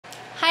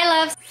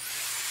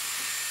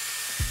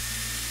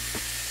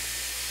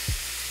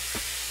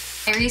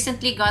I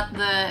recently got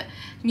the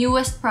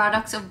newest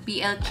products of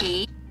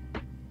BLK.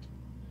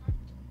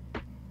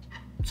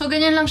 So,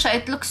 ganyan lang siya.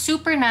 It looks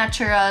super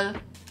natural.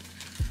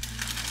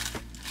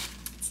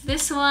 It's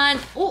this one.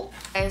 Oh!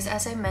 Guys,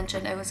 as I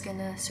mentioned, I was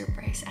gonna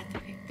surprise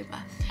Ate Vic, diba?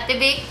 Ate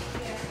Vic,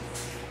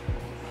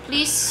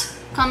 please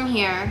come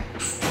here.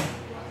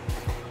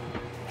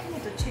 Ano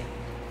to, Che?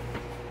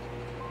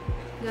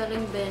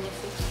 Galing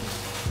benefit.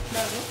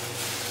 Bago?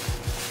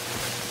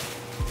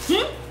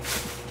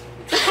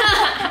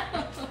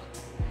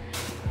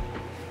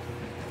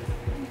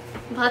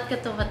 Bakit ka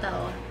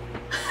tumatawa?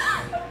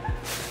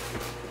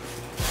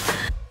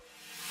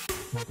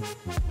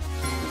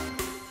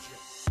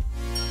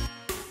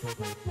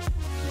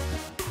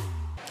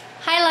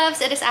 Hi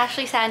loves, it is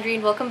actually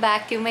Sandrine. Welcome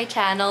back to my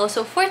channel.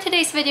 So for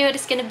today's video, it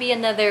is gonna be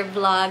another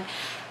vlog.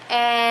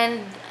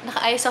 And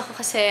nakaayos ako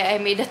kasi I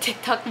made a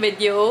TikTok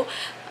video.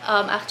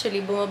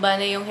 Actually, bumaba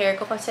na yung hair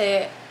ko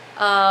kasi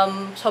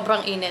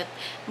sobrang init.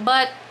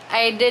 But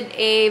I did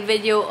a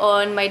video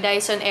on my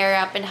Dyson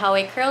Airwrap and how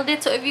I curled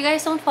it. So if you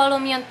guys don't follow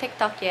me on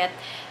TikTok yet,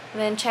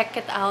 then check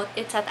it out.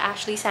 It's at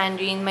Ashley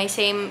Sandrine. My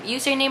same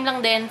username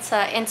lang din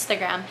sa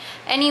Instagram.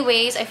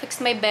 Anyways, I fixed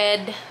my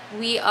bed.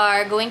 We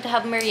are going to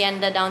have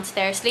merienda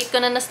downstairs. Late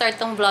ko na na-start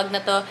tong vlog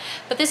na to.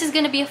 But this is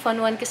gonna be a fun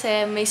one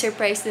kasi may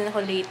surprise din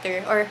ako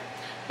later. Or,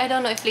 I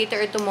don't know if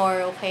later or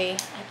tomorrow, okay?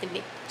 Ate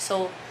Vic.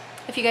 So,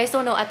 if you guys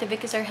don't know, Ate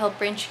Vic is our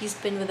helper and she's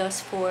been with us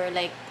for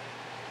like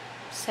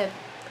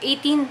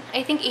 18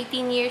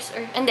 years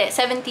or hindi,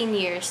 17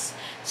 years.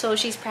 So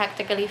she's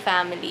practically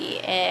family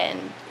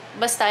and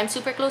basta I'm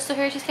super close to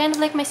her. She's kind of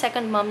like my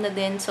second mom na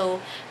din,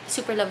 so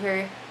super love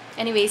her.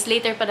 Anyways,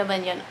 later pa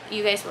naman yun.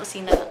 You guys will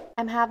see na.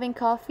 I'm having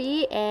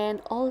coffee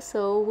and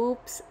also,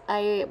 whoops,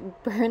 I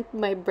burnt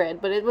my bread,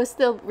 but it was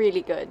still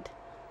really good.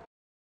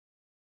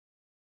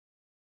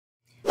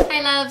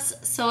 Hi loves!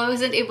 So I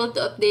wasn't able to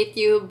update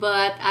you,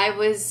 but I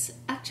was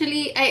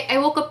actually, I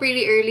woke up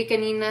really early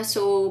kanina,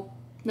 so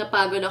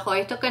napagod ako.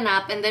 I took a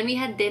nap and then we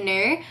had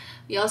dinner.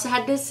 We also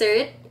had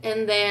dessert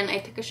and then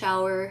I took a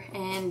shower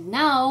and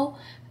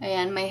now,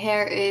 ayan, my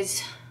hair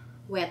is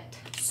wet.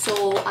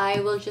 So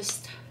I will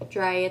just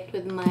dry it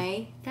with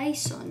my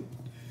Dyson.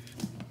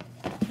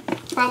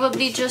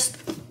 Probably just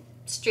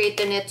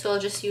straighten it, so I'll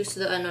just use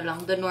the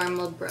the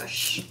normal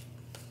brush.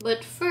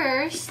 But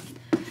first,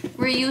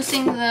 we're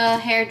using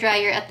the hair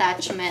dryer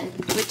attachment,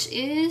 which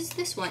is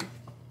this one.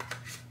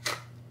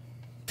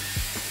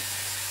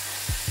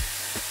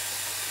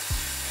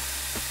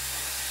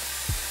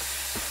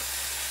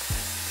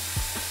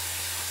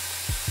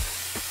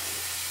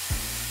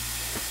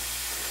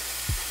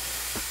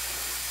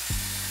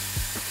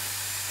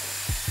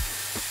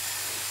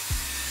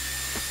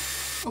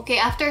 Okay,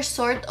 after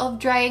sort of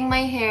drying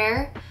my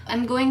hair,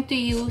 I'm going to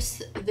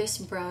use this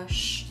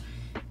brush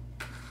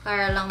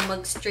para lang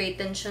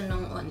mag-straighten siya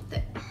ng onte.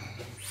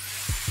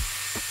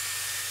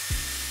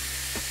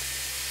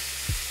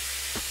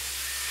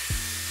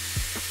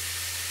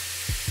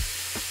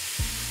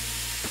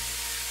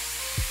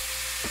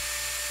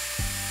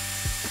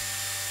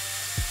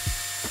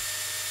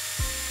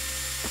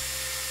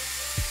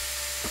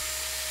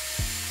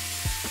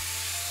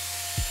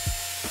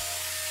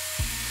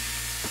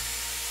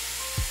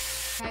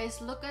 Guys,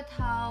 look at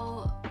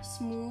how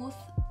smooth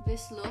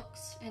this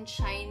looks and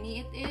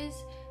shiny it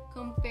is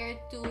compared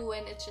to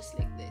when it's just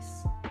like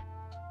this.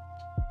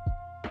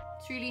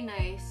 It's really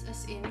nice,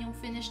 as in yung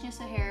finish niya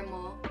sa hair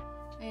mo,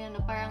 ayan,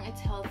 parang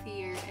it's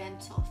healthier and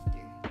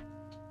softer.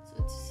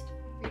 So it's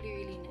really,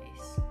 really nice.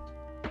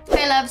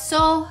 Hi love,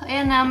 so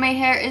ayan na, my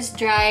hair is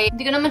dry.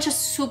 Hindi ko naman siya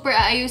super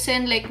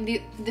aayusin, like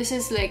this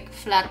is like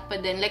flat pa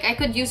din. Like I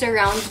could use a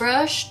round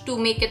brush to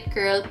make it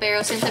curl,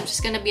 pero since I'm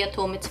just gonna be at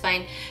home, it's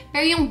fine.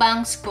 Pero yung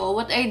bangs ko,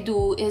 what I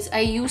do is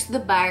I use the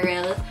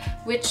barrel,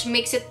 which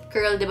makes it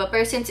curl, diba?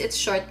 Pero since it's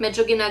short,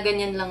 medyo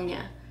ginaganyan lang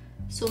niya.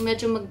 So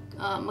medyo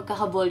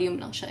magkaka-volume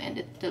lang siya and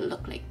it will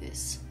look like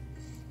this.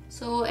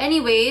 So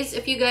anyways,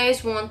 if you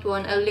guys want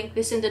one, I'll link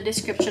this in the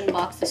description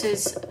box. This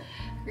is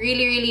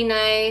really, really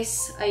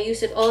nice. I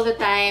use it all the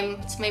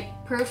time. It's my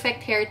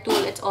perfect hair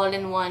tool. It's all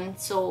in one.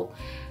 So,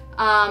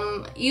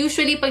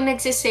 usually pag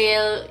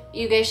nagsisale,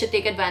 you guys should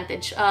take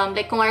advantage.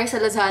 Like kung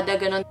sa Lazada,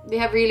 ganon, they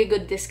have really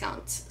good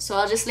discounts. So,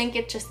 I'll just link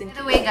it just in.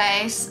 By the way,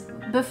 guys,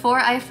 before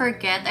I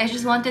forget, I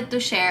just wanted to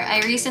share,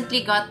 I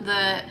recently got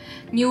the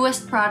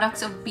newest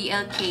products of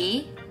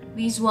BLK.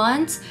 These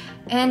ones.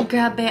 And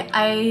grabe,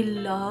 I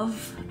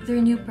love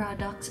their new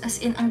products. As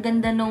in, ang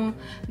ganda nung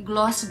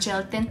gloss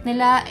gel tint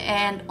nila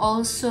and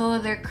also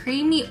their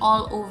creamy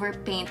all over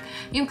paint.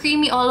 Yung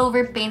creamy all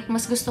over paint,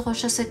 mas gusto ko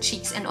siya sa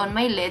cheeks and on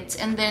my lids.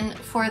 And then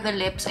for the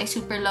lips, I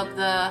super love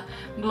the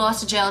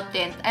gloss gel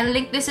tint. I'll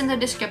link this in the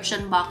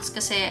description box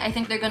kasi I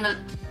think they're gonna,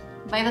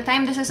 by the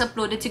time this is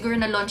uploaded, siguro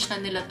na launch na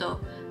nila to.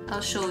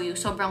 I'll show you.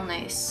 Sobrang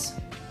nice.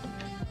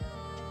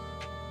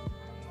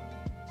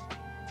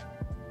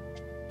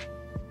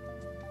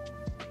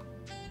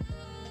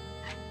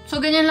 So,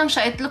 ganyan lang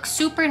siya. It looks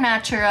super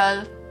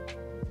natural.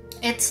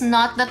 It's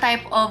not the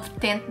type of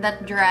tint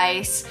that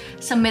dries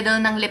sa middle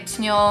ng lips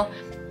nyo.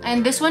 And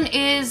this one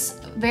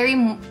is very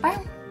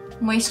parang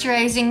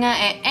moisturizing nga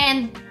eh.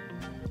 And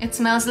it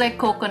smells like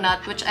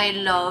coconut, which I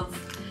love.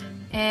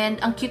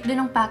 And ang cute din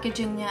ng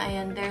packaging niya.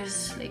 Ayan,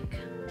 there's like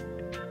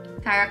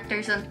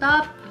characters on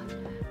top.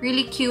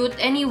 Really cute.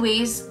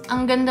 Anyways,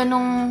 ang ganda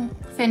nung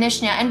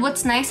finish niya. And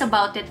what's nice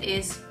about it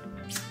is,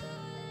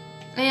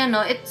 ayan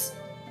no, it's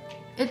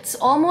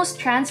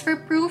almost transfer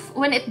proof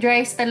when it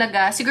dries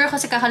talaga. Siguro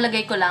kasi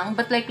kakalagay ko lang,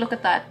 but like look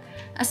at that.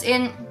 As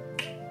in,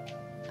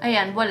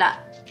 ayan, wala.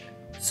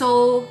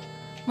 So,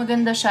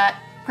 maganda siya.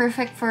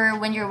 Perfect for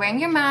when you're wearing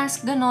your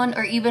mask, ganon,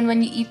 or even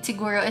when you eat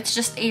siguro. It's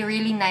just a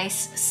really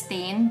nice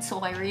stain,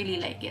 so I really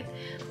like it.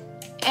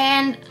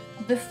 And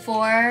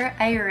before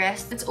I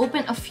rest, let's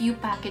open a few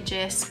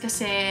packages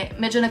kasi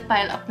medyo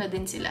nag-pile up na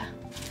din sila.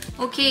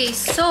 Okay,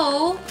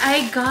 so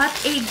I got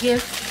a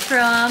gift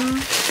from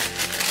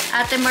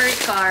Ate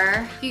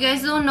Maricar. If you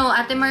guys don't know,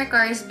 Ate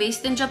Maricar is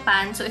based in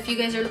Japan. So if you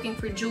guys are looking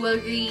for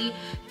jewelry,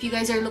 if you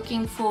guys are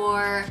looking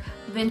for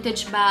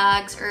vintage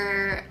bags,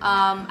 or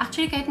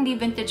actually kahit hindi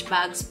vintage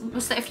bags,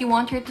 basta if you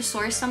want her to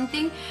source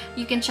something,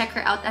 you can check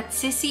her out at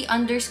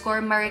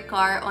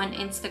sissy_maricar on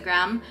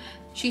Instagram.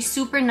 She's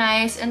super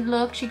nice, and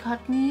look, she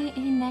got me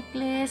a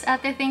necklace.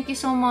 Ate, thank you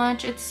so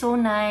much. It's so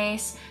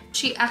nice.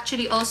 She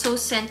actually also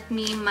sent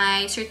me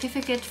my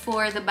certificate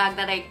for the bag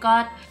that I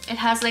got.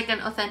 It has like an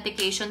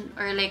authentication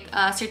or like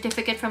a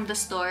certificate from the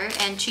store,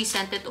 and she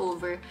sent it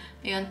over.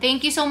 Ayun.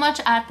 Thank you so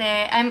much,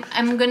 Ate.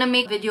 I'm gonna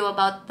make a video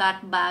about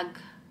that bag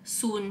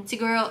soon.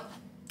 Siguro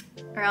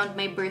around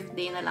my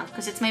birthday na lang.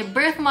 Because it's my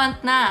birth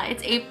month na.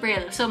 It's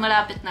April. So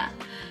malapit na.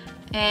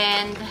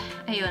 And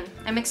ayun.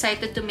 I'm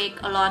excited to make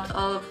a lot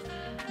of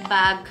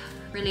bag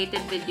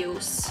related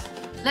videos.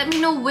 Let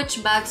me know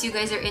which bags you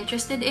guys are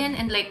interested in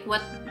and like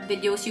what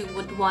videos you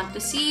would want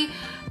to see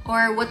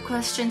or what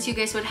questions you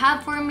guys would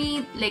have for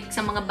me, like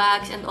sa mga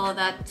bags and all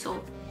that. So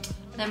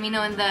let me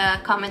know in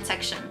the comment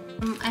section.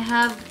 I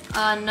have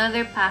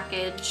another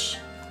package.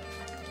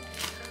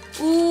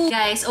 Ooh,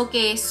 guys,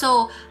 okay,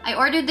 so I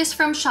ordered this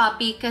from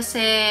Shopee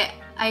kasi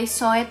I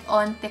saw it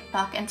on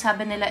TikTok and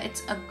sabi nila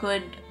it's a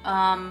good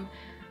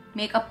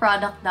makeup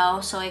product daw,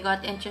 so I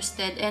got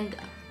interested. And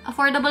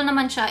affordable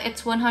naman siya.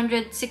 It's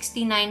 169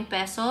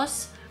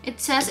 pesos. It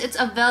says it's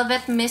a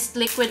velvet mist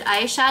liquid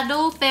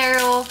eyeshadow,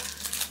 pero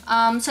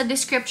sa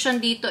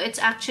description dito, it's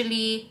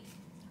actually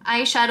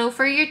eyeshadow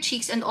for your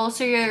cheeks and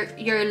also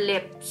your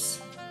lips.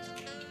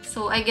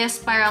 So I guess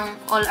parang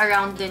all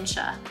around din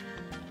siya.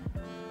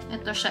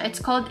 Ito siya.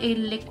 It's called a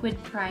liquid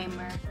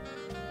primer.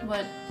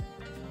 But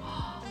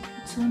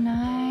it's so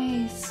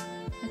nice.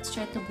 Let's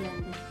try to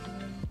blend it.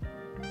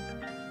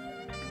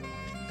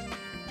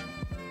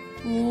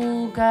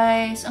 Ooh,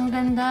 guys, ang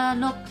ganda.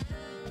 Look.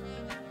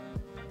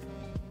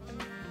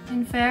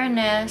 In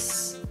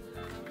fairness,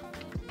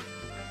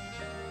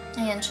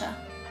 ayan siya.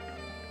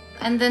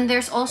 And then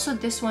there's also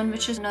this one,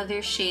 which is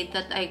another shade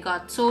that I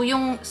got. So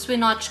yung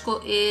swatch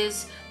ko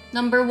is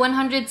number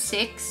 106,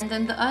 and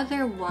then the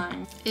other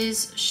one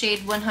is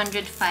shade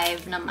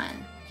 105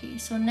 naman. Okay,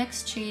 so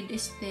next shade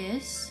is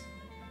this.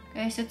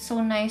 Guys, it's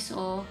so nice,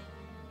 oh.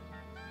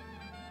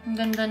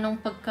 Ang ganda nung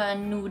pagka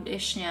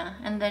nude-ish niya.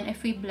 And then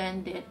if we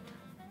blend it,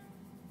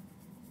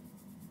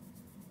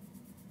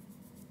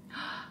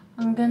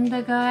 ang ganda,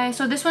 guys.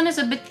 So this one is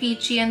a bit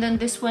peachy, and then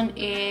this one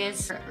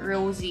is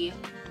rosy.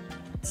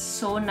 It's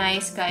so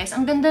nice, guys.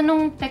 Ang ganda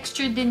nung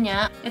texture din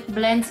niya. It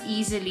blends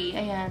easily.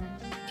 Ayan.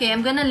 Okay,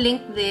 I'm gonna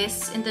link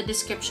this in the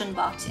description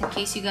box in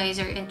case you guys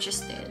are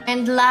interested.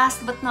 And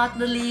last but not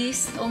the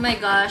least, oh my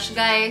gosh,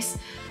 guys.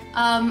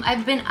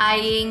 I've been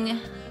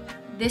eyeing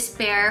this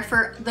pair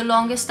for the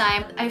longest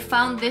time. I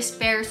found this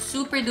pair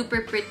super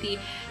duper pretty.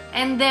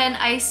 And then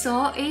I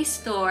saw a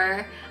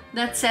store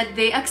that said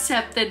they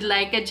accepted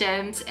Leica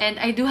Gems, and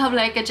I do have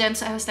Leica Gems,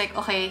 so I was like,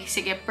 okay,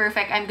 sige,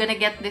 perfect, I'm gonna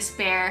get this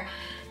pair.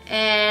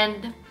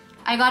 And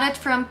I got it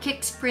from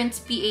Kicks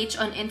Prints PH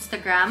on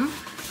Instagram.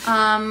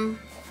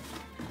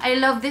 I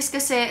love this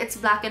kasi it's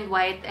black and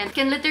white and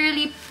can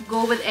literally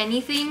go with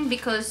anything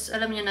because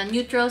alam niyo na,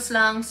 neutrals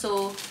lang.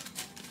 So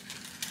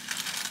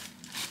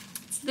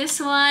it's this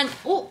one.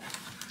 Oh,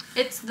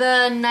 it's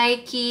the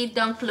Nike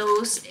Dunk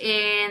Lows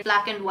in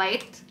black and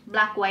white,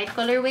 black-white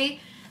colorway.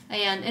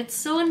 Ayan, it's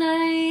so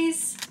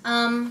nice.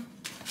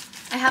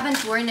 I haven't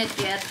worn it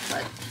yet,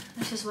 but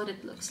this is what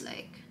it looks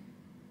like.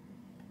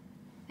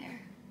 There.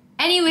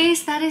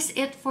 Anyways, that is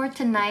it for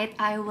tonight.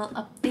 I will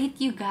update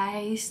you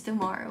guys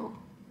tomorrow.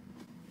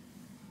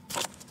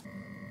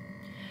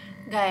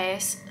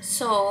 Guys,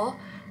 so,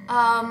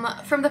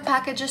 from the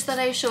packages that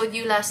I showed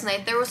you last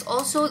night, there was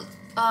also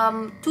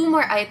two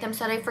more items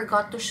that I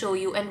forgot to show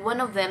you, and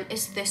one of them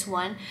is this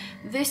one.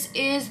 This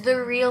is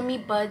the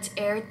Realme Buds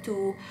Air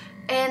 2,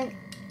 and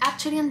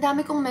actually, ang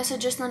dami kong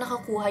messages na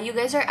nakakuha. You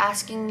guys are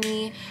asking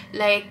me,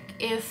 like,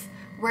 if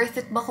worth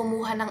it ba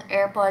kumuha ng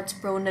AirPods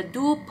Pro na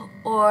dupe,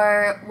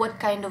 or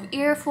what kind of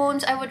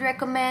earphones I would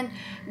recommend.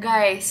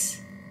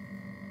 Guys,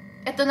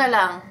 eto na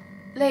lang.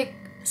 Like,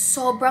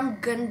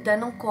 sobrang ganda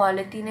ng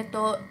quality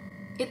nito.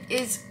 It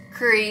is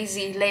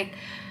crazy. Like,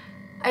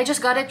 I just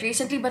got it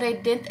recently, but I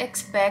didn't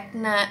expect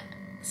na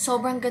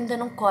sobrang ganda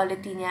ng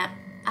quality niya.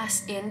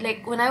 As in,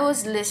 like, when I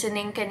was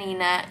listening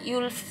kanina,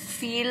 you'll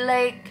feel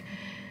like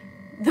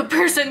the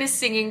person is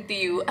singing to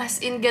you.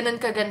 As in, ganun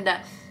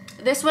kaganda.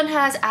 This one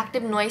has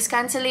active noise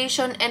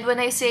cancellation. And when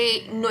I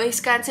say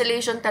noise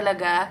cancellation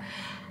talaga,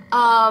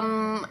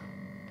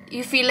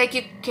 you feel like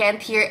you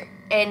can't hear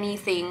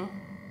anything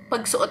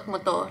pag suot mo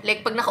to.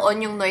 Like, pag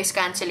naka-on yung noise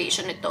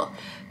cancellation nito.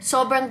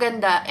 Sobrang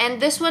ganda.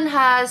 And this one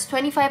has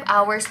 25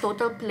 hours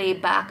total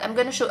playback. I'm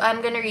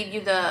gonna read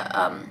you the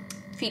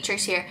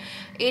features here.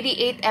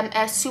 88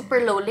 ms super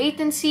low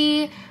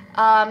latency,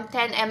 10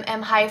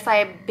 mm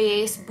hi-fi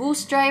bass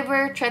boost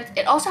driver.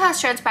 It also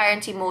has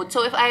transparency mode.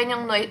 So if ayaw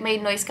yung may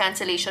noise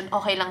cancellation,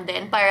 okay lang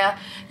din para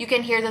you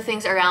can hear the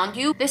things around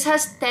you. This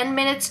has 10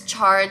 minutes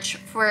charge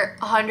for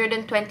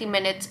 120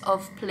 minutes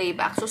of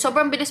playback. So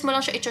sobrang bilis mo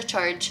lang siya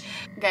i-charge.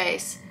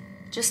 Guys,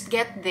 just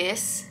get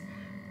this.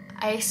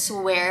 I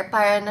swear,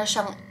 para na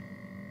siyang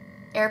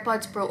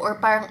AirPods Pro or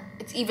parang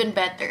it's even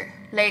better.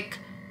 Like,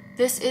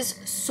 this is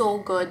so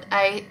good.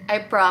 I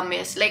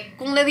promise. Like,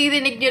 kung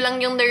naririnig nyo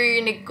lang yung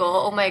naririnig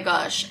ko, oh my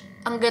gosh,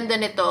 ang ganda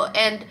nito.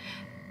 And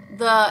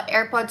the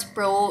AirPods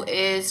Pro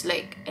is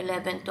like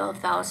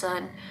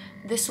 11,000-12,000.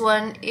 This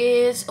one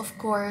is, of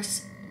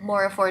course,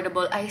 more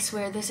affordable. I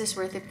swear, this is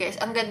worth it, guys.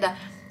 Ang ganda.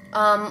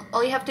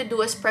 All you have to do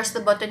is press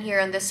the button here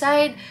on the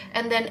side,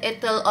 and then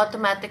it'll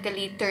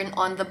automatically turn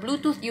on the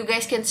Bluetooth. You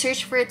guys can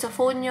search for it sa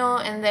phone nyo,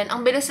 and then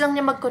ang bilis lang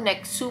niya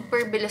mag-connect.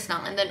 Super bilis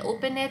lang. And then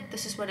open it.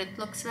 This is what it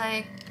looks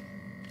like.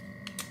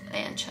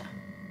 Ayan siya.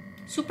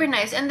 Super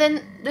nice. And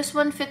then, this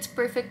one fits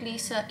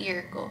perfectly sa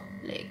ear ko.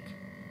 Like,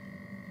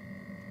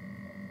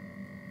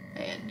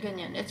 ayan,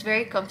 ganyan. It's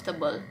very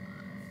comfortable.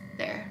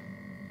 There.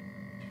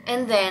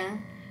 And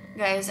then,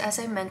 guys,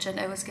 as I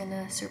mentioned, I was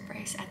gonna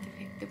surprise Ate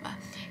Vic, diba?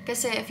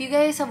 Kasi if you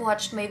guys have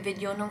watched my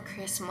video nung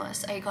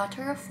Christmas, I got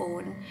her a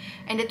phone,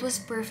 and it was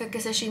perfect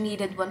kasi she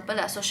needed one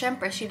pala. So,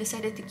 syempre, she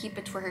decided to keep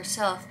it for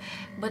herself.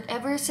 But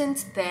ever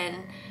since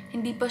then,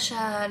 hindi pa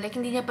siya, like,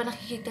 hindi niya pa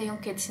nakikita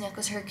yung kids niya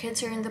because her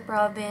kids are in the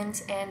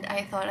province, and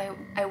I thought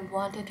I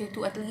wanted her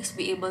to at least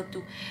be able to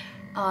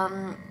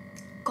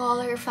call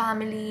her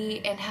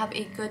family and have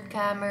a good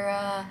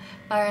camera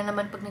para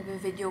naman pag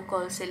nagve-video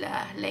call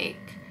sila,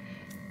 like,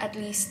 at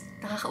least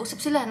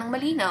nakakausap sila ng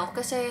malinaw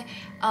kasi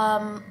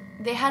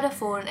they had a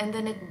phone and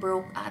then it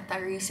broke ata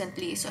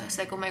recently. So I was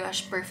like, oh my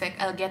gosh,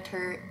 perfect. I'll get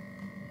her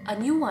a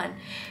new one.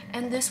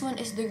 And this one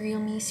is the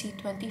Realme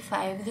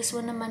C25. This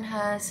one naman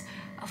has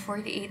a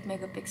 48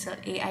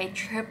 megapixel AI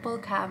triple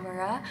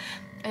camera.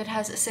 It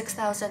has a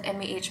 6000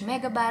 mAh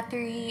mega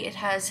battery. It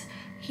has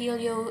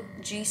Helio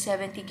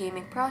G70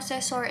 gaming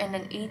processor and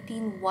an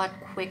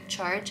 18-watt quick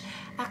charge.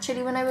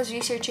 Actually, when I was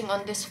researching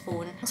on this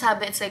phone,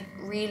 sabi it's like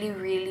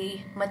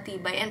really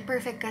matibay and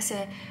perfect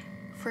kasi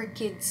for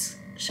kids.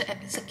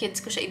 Sa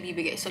kids ko siya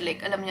ibibigay. So,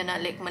 like, alam niya na,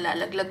 like,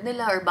 malalaglag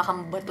nila or baka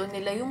mabato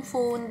nila yung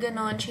phone,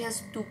 ganon. She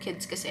has 2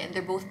 kids kasi and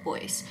they're both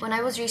boys. When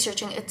I was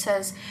researching, it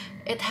says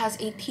it has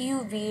a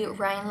TUV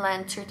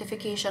Rhineland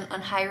certification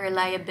on high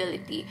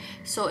reliability.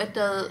 So,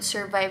 it'll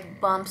survive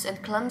bumps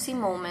and clumsy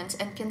moments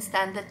and can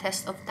stand the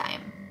test of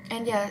time.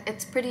 And yeah,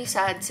 it's pretty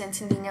sad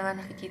since hindi niya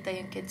nga nakikita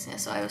yung kids niya.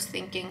 So, I was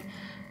thinking,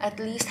 at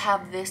least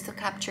have this to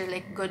capture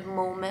like good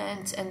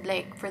moments and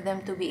like for them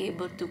to be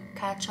able to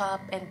catch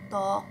up and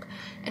talk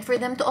and for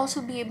them to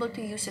also be able to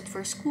use it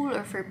for school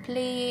or for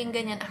playing,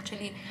 ganyan.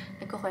 Actually,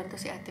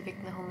 nagkukwento si Ate Vic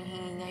na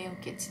humihingi nga yung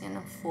kids niya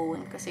ng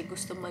phone kasi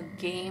gusto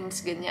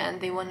mag-games, ganyan.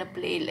 They wanna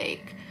play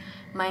like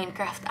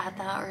Minecraft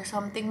ata or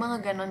something,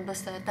 mga ganon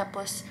basta.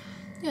 Tapos,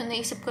 yun,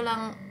 naisip ko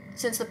lang,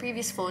 since the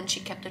previous phone,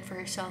 she kept it for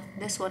herself.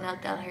 This one, I'll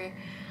tell her,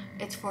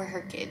 it's for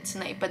her kids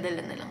na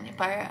ipadala na lang niya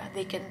para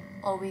they can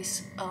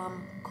always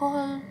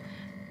call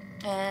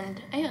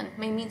and ayun,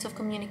 may means of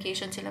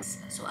communication sila.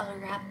 So I'll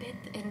wrap it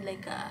in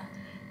like a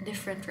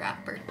different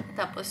wrapper.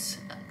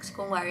 Tapos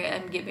kung wari,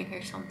 I'm giving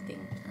her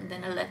something and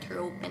then I'll let her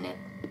open it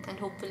and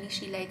hopefully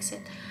she likes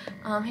it.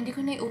 Hindi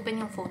ko na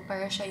i-open yung phone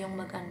para siya yung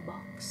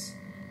mag-unbox.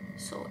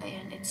 So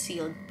ayan, it's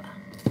sealed pa.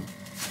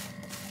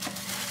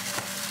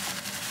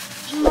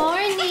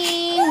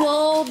 Morning!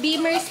 Whoa,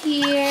 Beamer's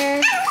here.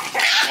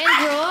 And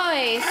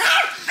Royce.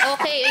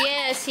 Okay,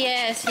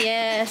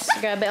 yes.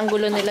 Grabe, ang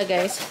gulo nila,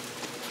 guys.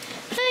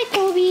 Hi,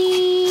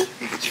 Toby!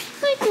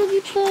 Hi, Toby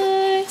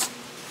boy!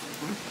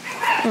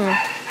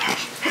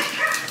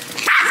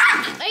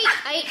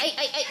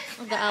 Ay!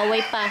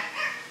 Mag-aaway pa.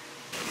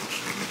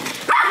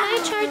 Hi,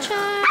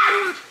 Char-Char!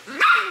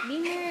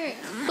 Beamer!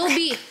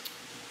 Toby!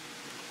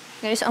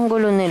 Guys, ang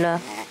gulo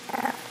nila.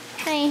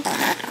 Hi.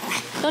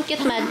 Don't get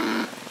mad.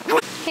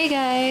 Hey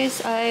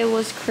guys, I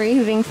was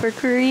craving for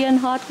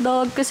Korean hot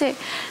dog kasi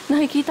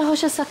nakikita ko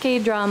siya sa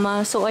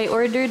K-drama. So, I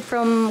ordered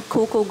from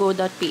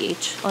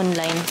cocogo.ph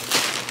online.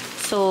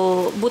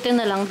 So, buti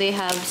na lang they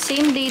have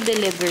same-day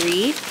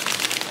delivery.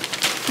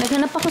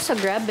 Naghanap ako sa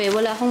Grab eh.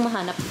 Wala akong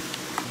mahanap.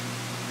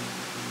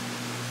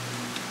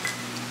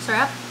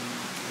 Sarap.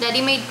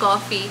 Daddy made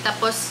coffee.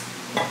 Tapos,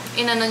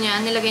 inano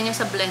niya, nilagay niya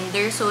sa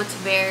blender. So, it's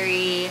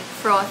very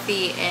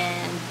frothy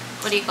and,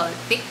 what do you call it?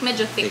 Thick.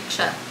 Medyo thick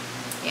siya.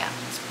 Yeah.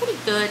 Pretty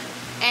good.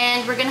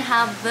 And we're gonna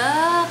have the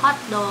hot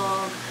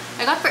dog.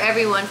 I got for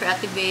everyone, for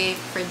Ate Vic,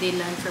 for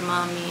Dylan, for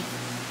Mommy.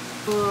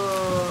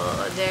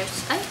 Oh,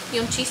 there's... Ay,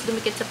 yung cheese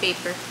dumikit sa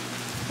paper.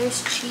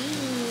 There's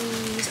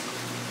cheese.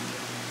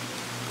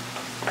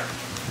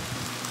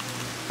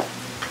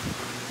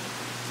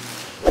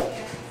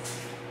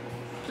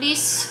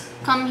 Please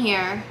come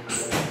here.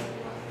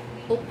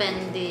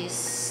 Open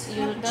this.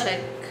 You'll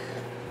check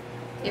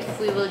if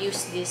we will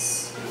use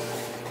this.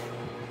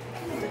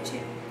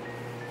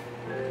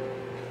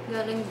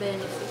 Galing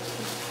benefit.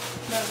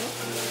 Bago?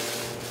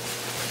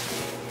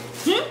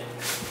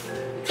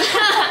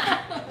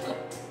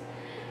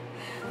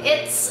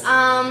 It's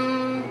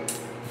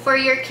for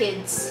your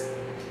kids.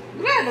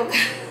 Grado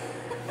ka.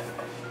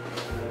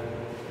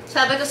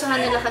 Sabi ko sa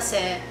kanila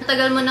kasi,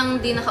 tagal mo nang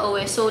di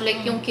nakauwi. So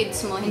like yung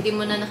kids mo, hindi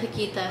mo na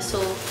nakikita.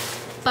 So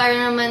para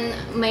naman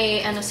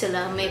may ano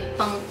sila, may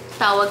pang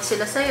tawag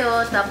sila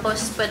sa'yo.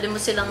 Tapos pwede mo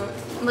silang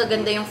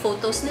maganda yung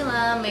photos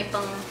nila. May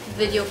pang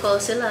video call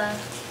sila.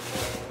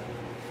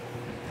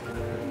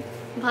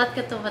 Bakit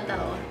ka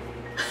tumatawa?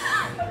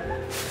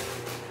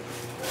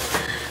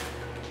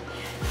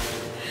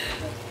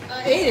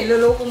 Ay,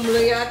 niloloko mo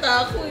lang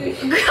yata ako eh.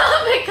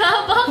 Grabe ka!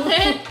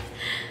 Bakit?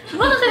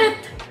 Bakit?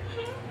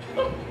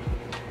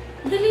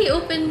 Dali,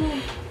 open mo.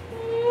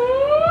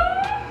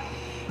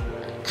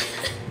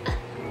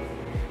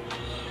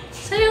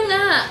 Sa'yo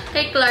nga.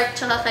 Kay Clark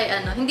tsaka kay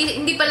ano.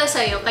 Hindi pala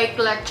sa'yo. Kay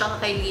Clark tsaka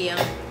kay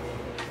Liam.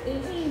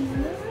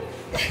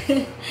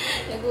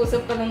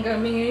 Nag-uusap pa lang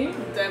kami ngayon.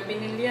 Sabi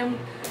ni Liam,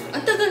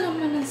 ang tagal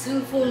naman ng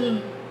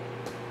cellphone.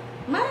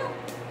 Ma,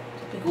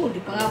 sabi ko,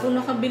 di pa nga ako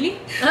nakabili.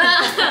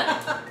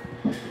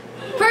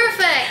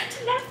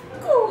 Perfect!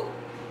 Naku!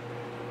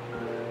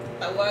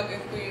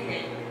 Tawagan ko yun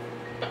ngayon.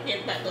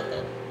 Pakita ko to.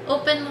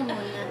 Open mo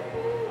muna.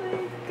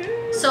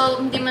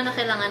 So, hindi mo na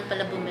kailangan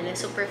pala bumili.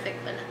 So, perfect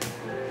pala.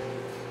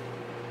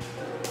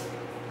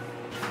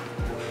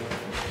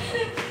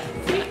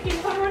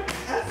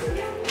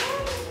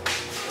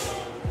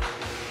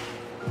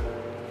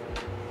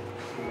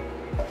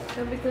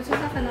 Sabi ko,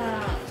 saka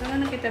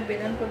na kita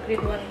bilang pag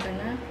grade 1 ka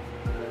na?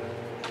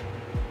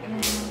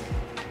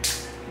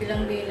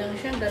 Bilang-bilang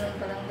siya, ganun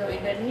pa lang daw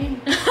edad niya.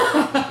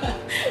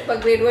 Pag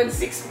grade 1,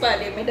 6 pa,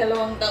 may 2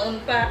 taon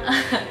pa.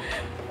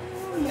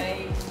 Oh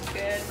my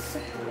God.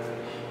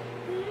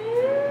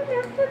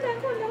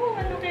 Naku,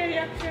 ano kaya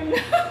reaction?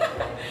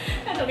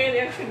 Ano kaya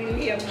reaction ni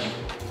Liam niya?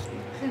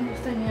 Kasi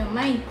gusto niya,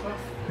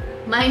 Minecraft.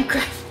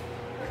 Minecraft.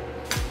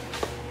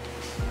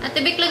 Ate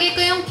Vic, lagay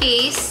ko yung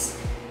case.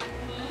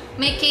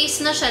 May case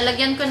na siya.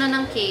 Lagyan ko na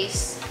ng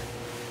case.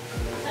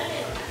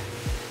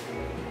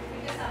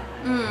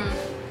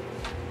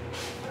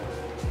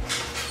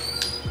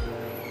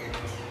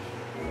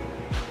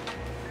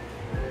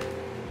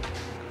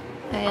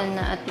 Ayan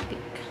na, Ate Vic.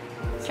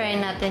 Try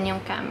natin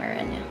yung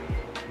camera niya.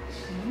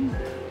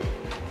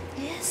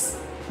 Yes!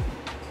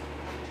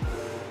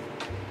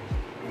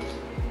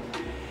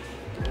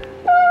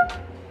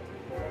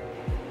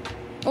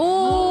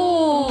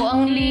 Oh!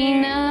 Ang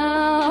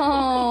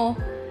linaw!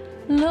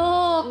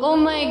 Look! Oh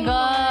my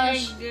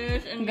gosh!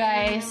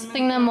 Guys,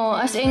 tingnan mo.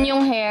 As in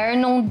yung hair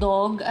nung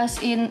dog.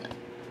 As in...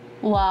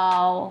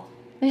 Wow!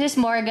 This is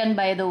Morgan,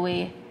 by the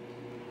way.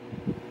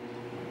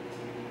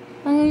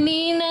 Ang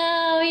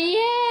linaw! Yay!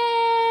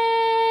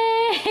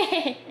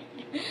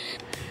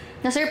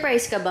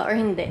 Na-surprise ka ba or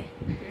hindi?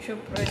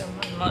 Siyempre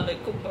naman, malay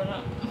ko ba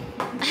na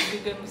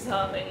bibigay mo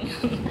sa akin.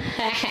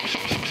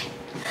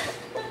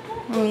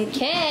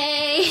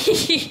 Okay!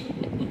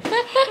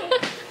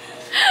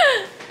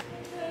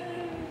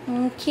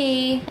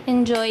 Okay,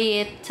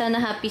 enjoy it. Sana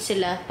happy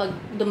sila pag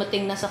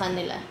dumating na sa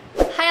kanila.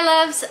 Hi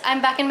loves!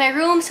 I'm back in my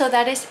room, so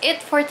that is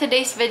it for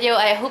today's video.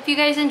 I hope you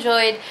guys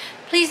enjoyed.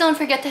 Please don't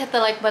forget to hit the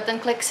like button,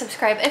 click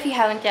subscribe if you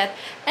haven't yet,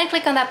 and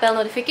click on that bell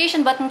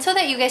notification button so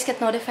that you guys get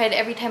notified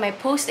every time I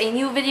post a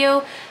new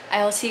video.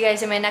 I will see you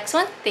guys in my next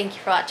one. Thank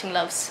you for watching,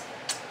 loves.